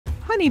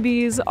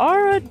honeybees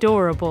are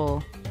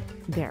adorable.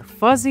 They're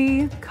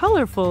fuzzy,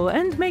 colorful,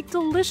 and make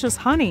delicious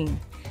honey.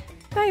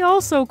 They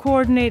also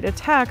coordinate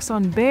attacks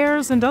on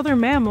bears and other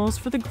mammals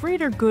for the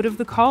greater good of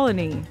the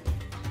colony.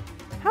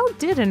 How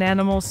did an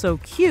animal so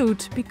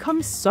cute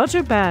become such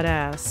a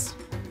badass?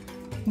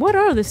 What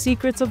are the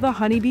secrets of the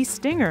honeybee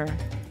stinger?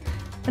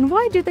 And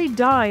why do they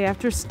die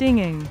after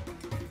stinging?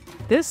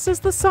 This is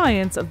the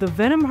science of the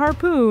venom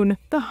harpoon,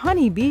 the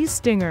honeybee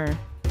stinger.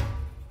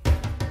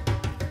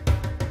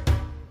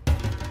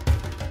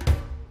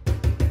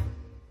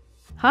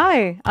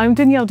 Hi, I'm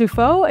Danielle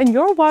Dufault, and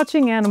you're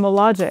watching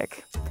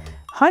Animalogic.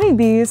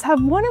 Honeybees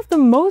have one of the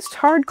most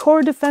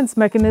hardcore defense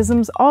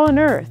mechanisms on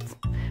Earth.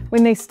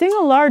 When they sting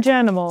a large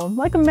animal,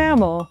 like a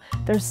mammal,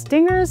 their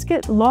stingers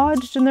get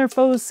lodged in their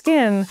foe's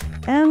skin,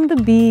 and the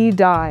bee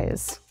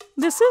dies.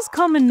 This is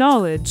common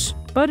knowledge,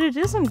 but it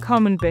isn't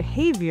common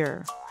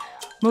behavior.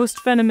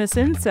 Most venomous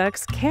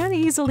insects can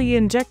easily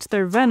inject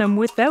their venom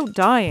without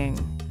dying.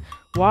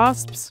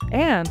 Wasps,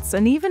 ants,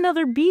 and even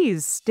other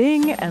bees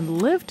sting and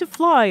live to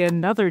fly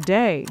another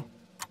day.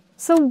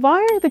 So why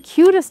are the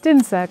cutest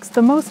insects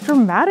the most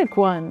dramatic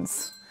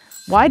ones?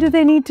 Why do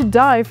they need to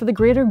die for the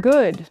greater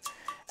good?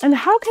 And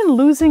how can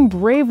losing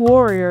brave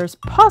warriors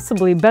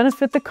possibly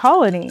benefit the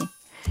colony?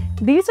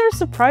 These are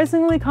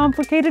surprisingly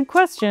complicated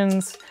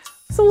questions,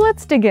 so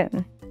let's dig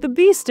in. The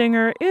bee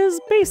stinger is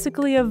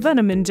basically a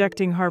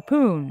venom-injecting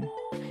harpoon.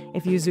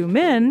 If you zoom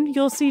in,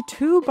 you'll see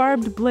two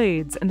barbed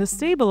blades and a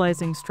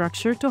stabilizing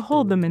structure to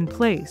hold them in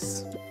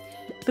place.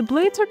 The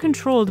blades are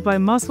controlled by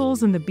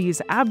muscles in the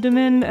bee's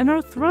abdomen and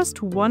are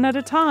thrust one at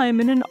a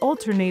time in an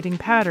alternating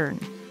pattern.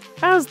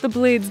 As the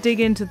blades dig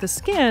into the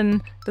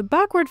skin, the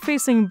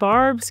backward-facing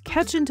barbs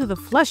catch into the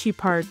fleshy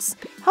parts,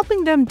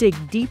 helping them dig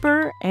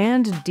deeper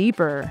and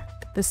deeper.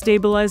 The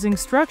stabilizing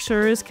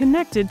structure is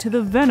connected to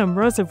the venom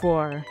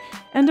reservoir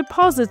and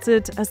deposits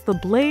it as the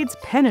blades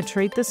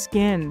penetrate the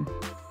skin.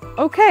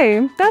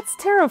 Okay, that's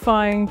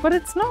terrifying, but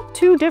it's not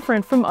too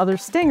different from other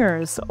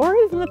stingers, or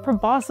even the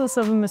proboscis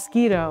of a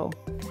mosquito.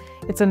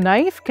 It's a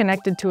knife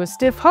connected to a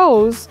stiff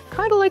hose,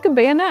 kind of like a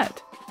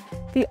bayonet.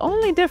 The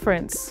only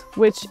difference,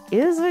 which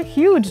is a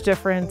huge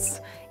difference,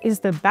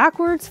 is the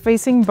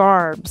backwards-facing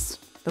barbs.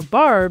 The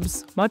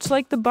barbs, much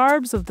like the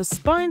barbs of the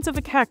spines of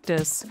a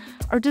cactus,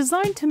 are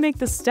designed to make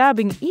the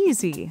stabbing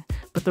easy,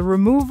 but the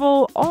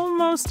removal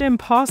almost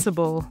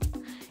impossible.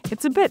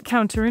 It's a bit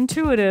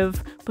counterintuitive,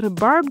 but a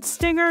barbed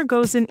stinger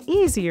goes in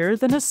easier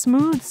than a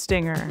smooth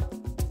stinger.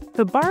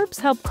 The barbs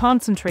help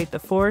concentrate the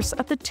force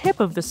at the tip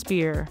of the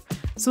spear,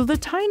 so the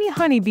tiny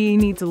honeybee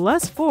needs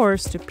less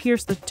force to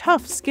pierce the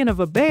tough skin of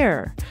a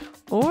bear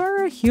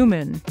or a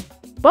human.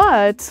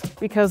 But,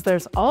 because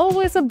there's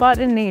always a but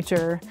in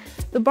nature,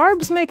 the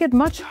barbs make it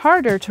much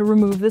harder to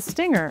remove the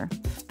stinger.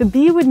 The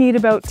bee would need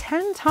about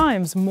 10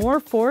 times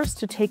more force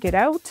to take it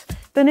out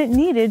than it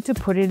needed to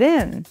put it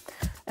in.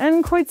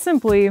 And quite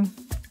simply,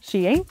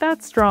 she ain't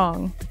that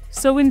strong.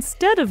 So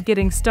instead of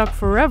getting stuck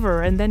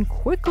forever and then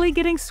quickly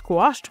getting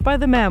squashed by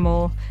the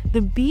mammal,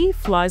 the bee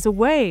flies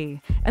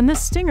away, and the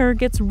stinger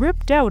gets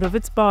ripped out of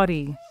its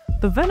body.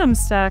 The venom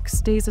sac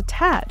stays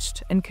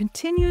attached and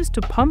continues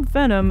to pump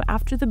venom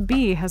after the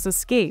bee has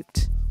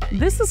escaped.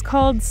 This is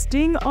called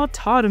sting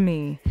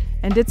autonomy,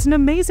 and it's an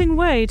amazing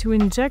way to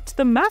inject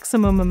the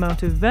maximum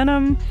amount of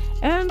venom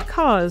and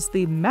cause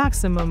the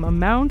maximum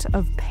amount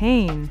of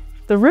pain.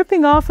 The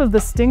ripping off of the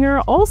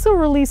stinger also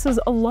releases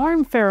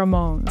alarm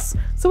pheromones,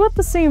 so at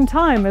the same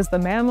time as the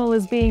mammal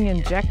is being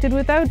injected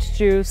with ouch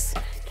juice,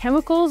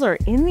 chemicals are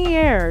in the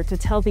air to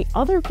tell the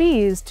other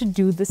bees to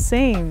do the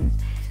same.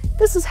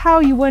 This is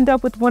how you end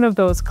up with one of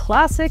those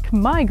classic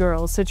My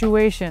Girl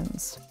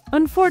situations.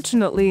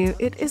 Unfortunately,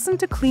 it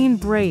isn't a clean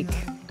break.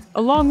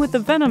 Along with the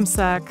venom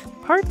sac,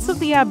 parts of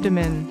the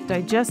abdomen,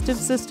 digestive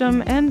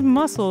system, and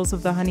muscles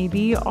of the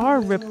honeybee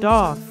are ripped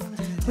off,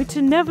 which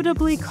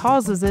inevitably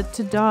causes it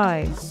to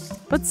die.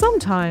 But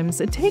sometimes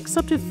it takes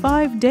up to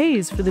 5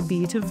 days for the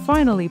bee to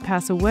finally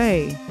pass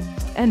away.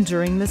 And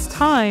during this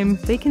time,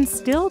 they can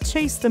still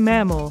chase the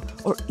mammal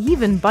or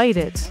even bite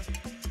it.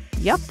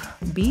 Yup,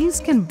 bees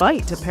can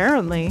bite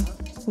apparently.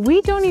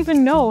 We don't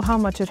even know how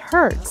much it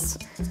hurts.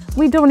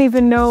 We don't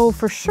even know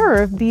for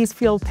sure if bees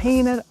feel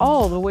pain at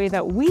all the way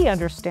that we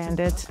understand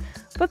it,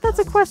 but that's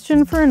a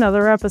question for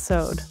another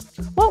episode.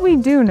 What we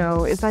do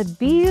know is that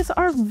bees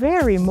are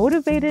very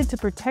motivated to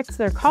protect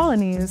their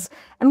colonies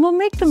and will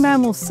make the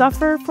mammals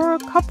suffer for a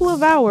couple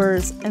of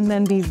hours and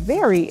then be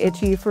very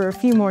itchy for a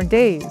few more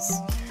days.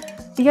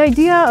 The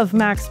idea of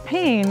max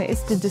pain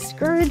is to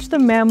discourage the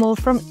mammal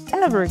from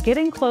ever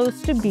getting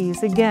close to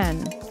bees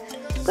again.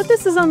 But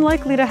this is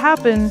unlikely to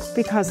happen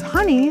because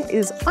honey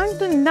is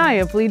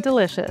undeniably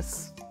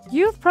delicious.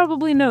 You've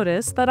probably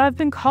noticed that I've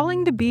been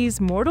calling the bee's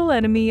mortal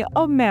enemy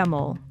a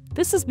mammal.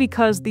 This is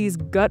because these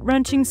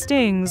gut-wrenching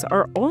stings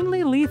are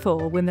only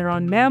lethal when they're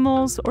on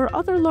mammals or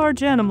other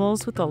large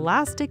animals with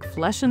elastic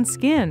flesh and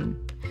skin.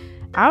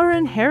 Our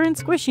inherent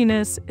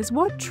squishiness is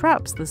what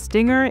traps the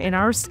stinger in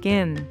our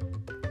skin.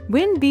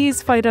 When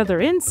bees fight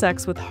other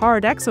insects with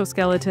hard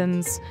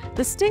exoskeletons,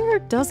 the stinger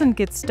doesn't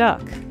get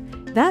stuck.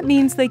 That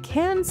means they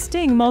can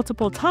sting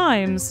multiple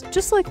times,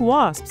 just like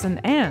wasps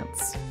and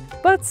ants.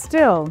 But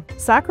still,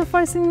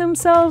 sacrificing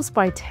themselves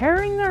by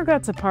tearing their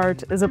guts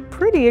apart is a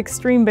pretty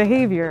extreme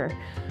behavior.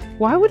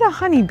 Why would a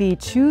honeybee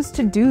choose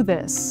to do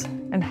this?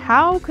 And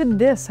how could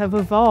this have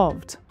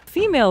evolved?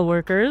 Female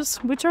workers,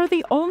 which are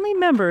the only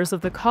members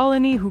of the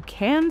colony who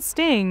can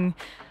sting,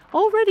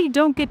 already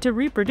don't get to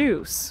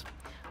reproduce.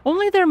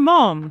 Only their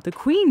mom, the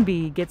queen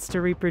bee, gets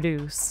to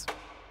reproduce.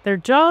 Their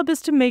job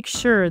is to make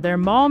sure their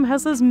mom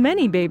has as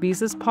many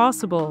babies as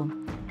possible.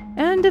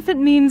 And if it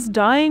means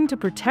dying to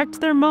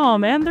protect their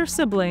mom and their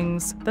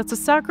siblings, that's a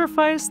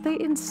sacrifice they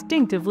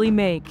instinctively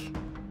make.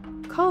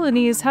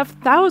 Colonies have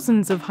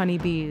thousands of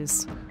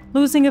honeybees.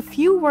 Losing a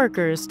few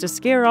workers to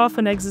scare off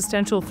an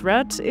existential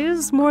threat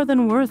is more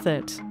than worth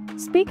it.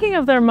 Speaking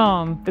of their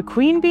mom, the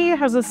queen bee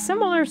has a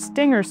similar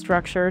stinger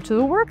structure to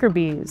the worker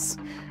bees,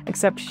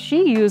 except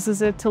she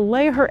uses it to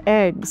lay her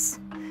eggs.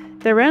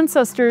 Their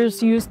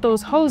ancestors used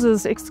those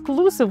hoses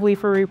exclusively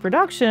for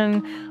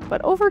reproduction,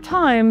 but over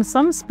time,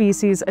 some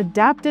species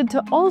adapted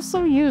to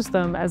also use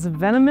them as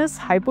venomous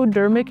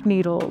hypodermic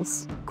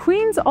needles.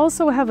 Queens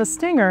also have a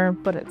stinger,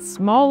 but it's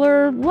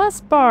smaller,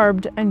 less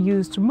barbed, and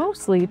used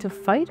mostly to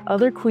fight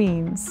other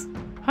queens.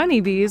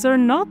 Honeybees are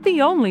not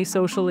the only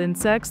social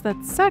insects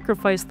that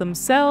sacrifice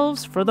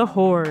themselves for the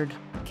horde.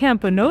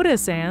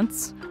 Camponotus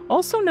ants,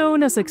 also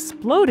known as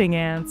exploding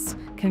ants,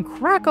 can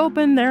crack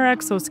open their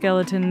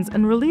exoskeletons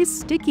and release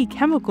sticky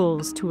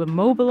chemicals to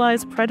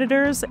immobilize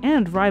predators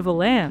and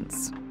rival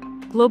ants.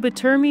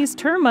 Globigermes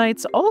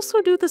termites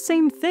also do the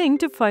same thing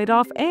to fight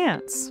off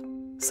ants.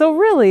 So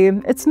really,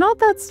 it's not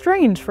that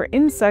strange for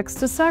insects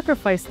to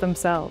sacrifice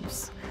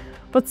themselves.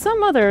 But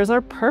some others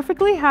are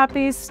perfectly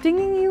happy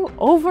stinging you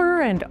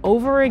over and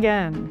over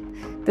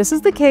again. This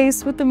is the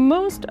case with the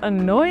most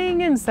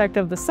annoying insect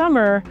of the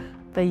summer,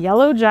 the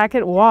yellow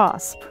jacket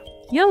wasp.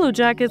 Yellow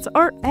jackets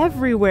are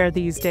everywhere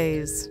these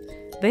days.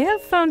 They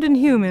have found in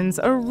humans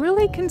a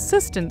really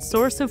consistent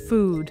source of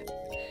food.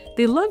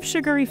 They love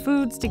sugary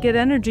foods to get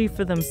energy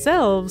for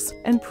themselves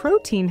and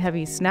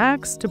protein-heavy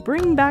snacks to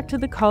bring back to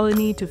the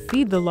colony to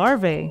feed the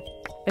larvae.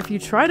 If you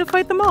try to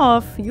fight them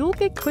off, you'll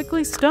get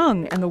quickly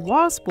stung and the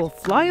wasp will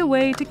fly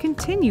away to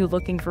continue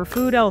looking for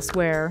food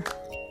elsewhere.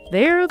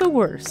 They're the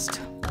worst.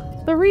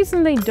 The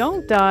reason they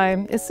don't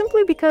die is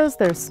simply because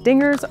their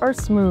stingers are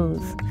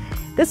smooth.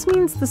 This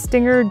means the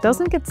stinger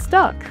doesn't get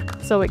stuck,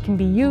 so it can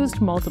be used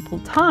multiple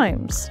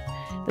times.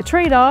 The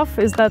trade-off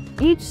is that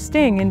each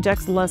sting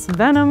injects less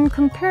venom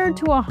compared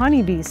to a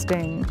honeybee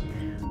sting.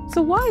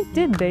 So why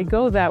did they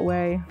go that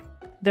way?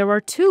 There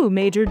are two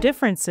major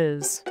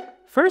differences.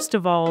 First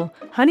of all,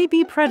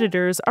 honeybee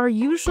predators are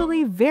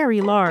usually very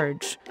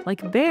large,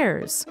 like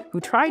bears, who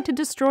try to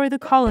destroy the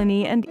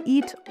colony and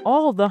eat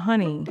all the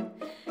honey.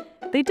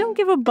 They don't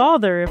give a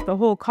bother if the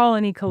whole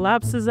colony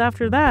collapses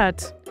after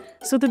that.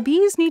 So the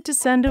bees need to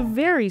send a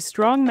very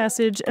strong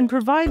message and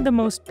provide the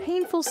most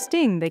painful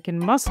sting they can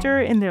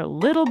muster in their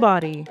little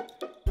body.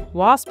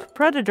 Wasp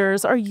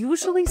predators are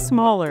usually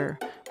smaller.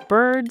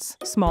 Birds,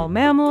 small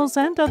mammals,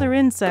 and other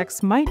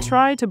insects might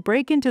try to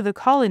break into the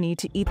colony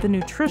to eat the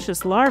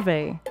nutritious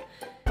larvae.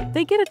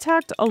 They get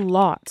attacked a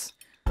lot.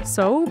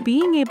 So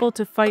being able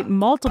to fight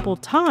multiple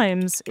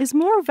times is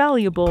more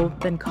valuable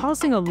than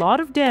causing a lot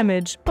of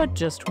damage but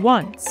just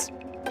once.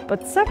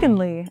 But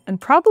secondly,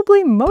 and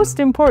probably most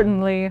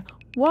importantly,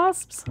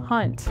 wasps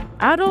hunt.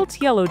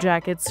 Adult yellow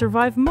jackets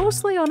survive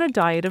mostly on a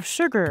diet of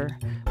sugar,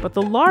 but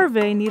the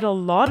larvae need a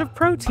lot of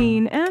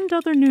protein and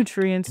other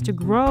nutrients to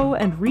grow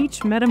and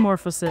reach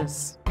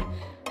metamorphosis.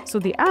 So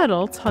the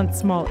adults hunt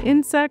small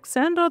insects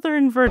and other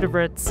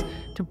invertebrates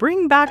to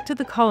bring back to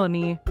the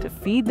colony to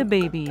feed the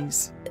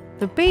babies.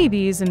 The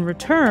babies, in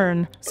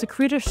return,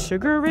 secrete a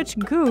sugar-rich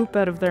goop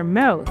out of their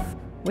mouth,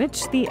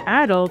 which the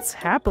adults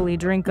happily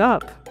drink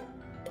up.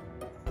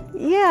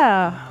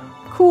 Yeah,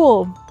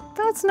 cool.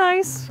 That's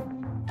nice.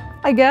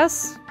 I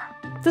guess.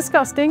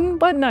 Disgusting,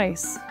 but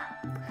nice.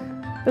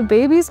 The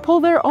babies pull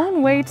their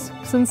own weight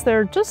since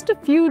they're just a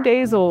few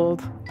days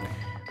old.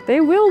 They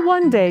will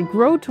one day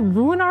grow to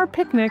ruin our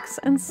picnics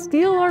and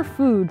steal our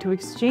food to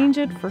exchange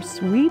it for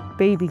sweet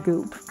baby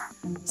goop.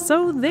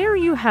 So there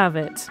you have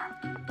it.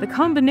 The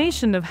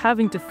combination of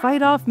having to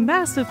fight off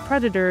massive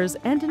predators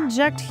and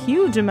inject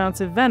huge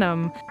amounts of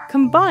venom,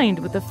 combined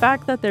with the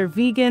fact that they're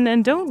vegan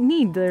and don't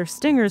need their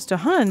stingers to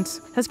hunt,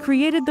 has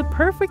created the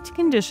perfect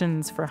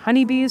conditions for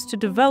honeybees to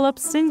develop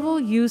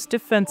single-use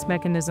defense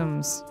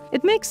mechanisms.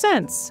 It makes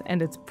sense,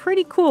 and it's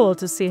pretty cool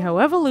to see how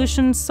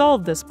evolution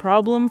solved this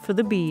problem for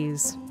the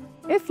bees.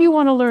 If you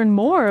want to learn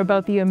more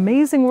about the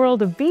amazing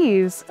world of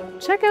bees,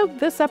 check out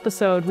this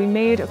episode we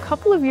made a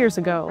couple of years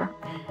ago.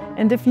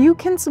 And if you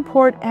can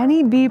support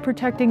any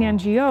bee-protecting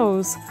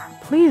NGOs,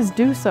 please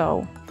do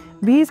so.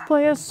 Bees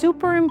play a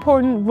super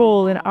important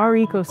role in our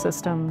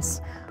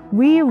ecosystems.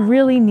 We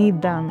really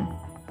need them.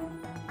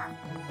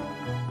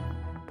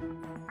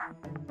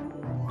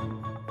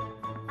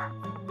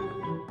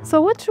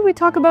 So what should we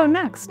talk about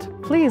next?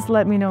 Please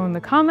let me know in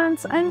the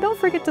comments, and don't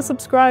forget to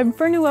subscribe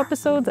for new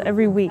episodes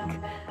every week.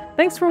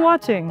 Thanks for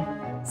watching.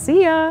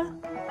 See ya!